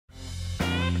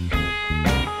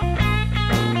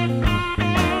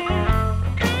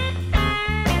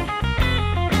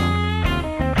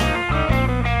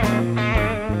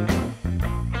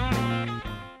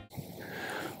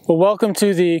Well, welcome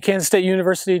to the Kansas State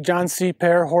University John C.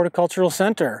 Pear Horticultural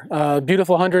Center.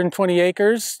 Beautiful 120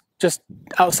 acres just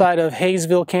outside of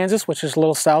Hayesville, Kansas, which is a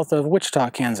little south of Wichita,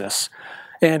 Kansas.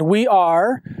 And we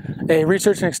are a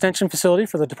research and extension facility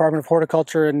for the Department of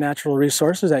Horticulture and Natural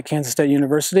Resources at Kansas State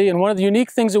University. And one of the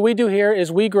unique things that we do here is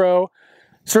we grow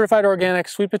certified organic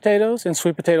sweet potatoes and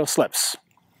sweet potato slips.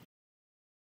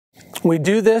 We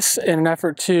do this in an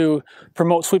effort to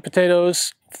promote sweet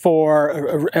potatoes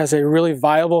as a really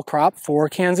viable crop for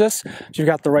Kansas. If you've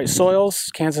got the right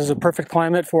soils, Kansas is a perfect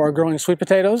climate for growing sweet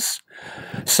potatoes.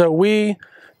 So we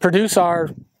produce our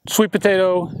sweet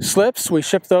potato slips. We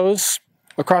ship those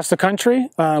across the country.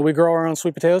 We grow our own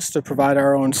sweet potatoes to provide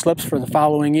our own slips for the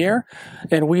following year.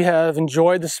 And we have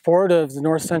enjoyed the support of the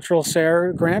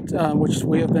NCR-SARE grant, which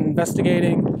we have been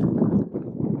investigating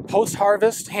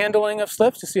post-harvest handling of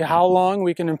slips to see how long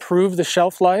we can improve the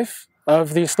shelf life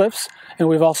of these slips. And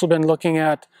we've also been looking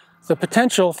at the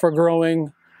potential for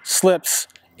growing slips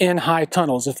in high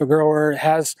tunnels. If a grower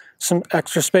has some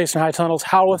extra space in high tunnels,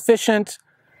 how efficient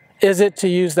is it to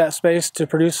use that space to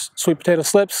produce sweet potato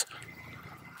slips?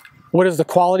 What is the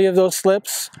quality of those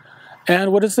slips?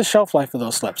 And what is the shelf life of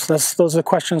those slips? Those are the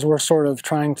questions we're sort of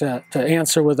trying to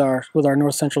answer with our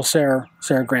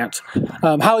NCR-SARE grant.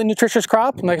 Highly nutritious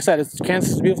crop. Like I said,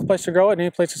 Kansas is a beautiful place to grow it.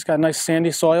 Any place that's got nice sandy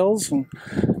soils and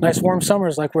nice warm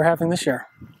summers like we're having this year.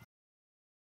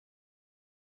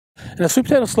 And a sweet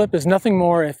potato slip is nothing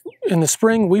more if in the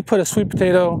spring we put a sweet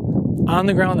potato on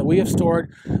the ground that we have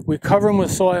stored, we cover them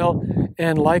with soil,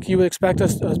 and like you would expect a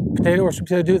potato or sweet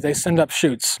potato to do, they send up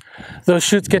shoots. Those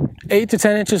shoots get 8 to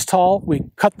 10 inches tall. We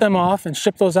cut them off and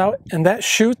ship those out, and that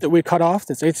shoot that we cut off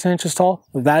that's 8 to 10 inches tall,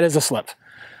 that is a slip.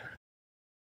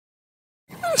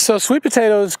 So sweet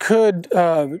potatoes could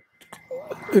have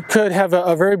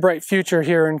a very bright future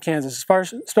here in Kansas,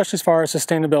 especially as far as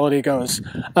sustainability goes.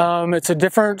 It's a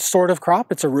different sort of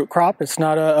crop. It's a root crop. It's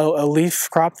not a leaf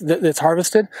crop that's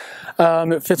harvested.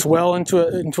 It fits well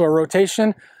into a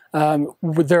rotation.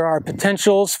 There are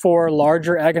potentials for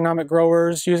larger agronomic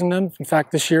growers using them. In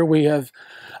fact, this year we have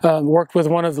worked with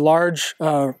one of the large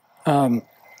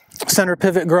center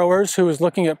pivot growers who is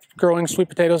looking at growing sweet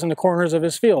potatoes in the corners of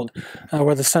his field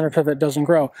where the center pivot doesn't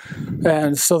grow.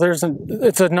 And so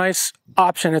it's a nice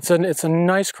option. It's a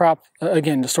nice crop,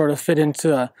 again, to sort of fit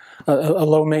into a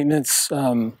low maintenance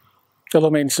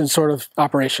sort of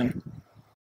operation.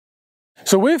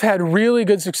 So we've had really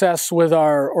good success with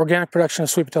our organic production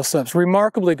of sweet potato slips,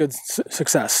 remarkably good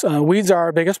success. Weeds are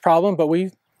our biggest problem, but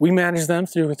we manage them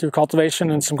through cultivation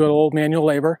and some good old manual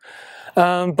labor.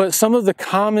 But some of the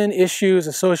common issues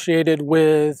associated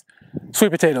with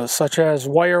sweet potatoes, such as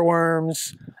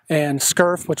wireworms and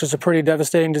scurf, which is a pretty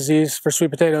devastating disease for sweet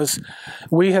potatoes,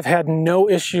 we have had no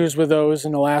issues with those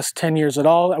in the last 10 years at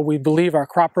all. We believe our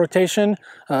crop rotation,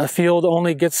 a field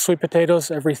only gets sweet potatoes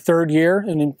every 3rd year,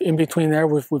 and in between there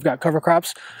we've got cover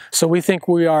crops. So we think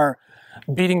we are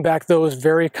beating back those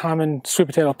very common sweet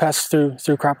potato pests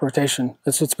through crop rotation.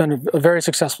 It's been very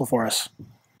successful for us.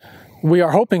 We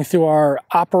are hoping through our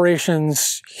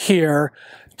operations here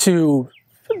to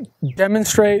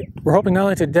demonstrate, we're hoping not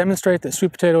only to demonstrate that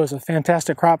sweet potato is a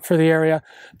fantastic crop for the area,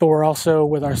 but we're also,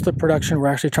 with our slip production, we're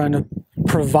actually trying to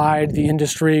provide the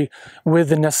industry with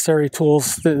the necessary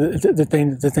tools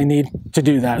that they need to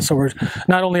do that. So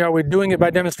not only are we doing it by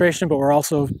demonstration, but we're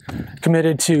also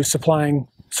committed to supplying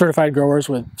certified growers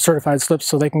with certified slips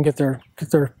so they can get their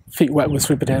feet wet with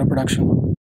sweet potato production.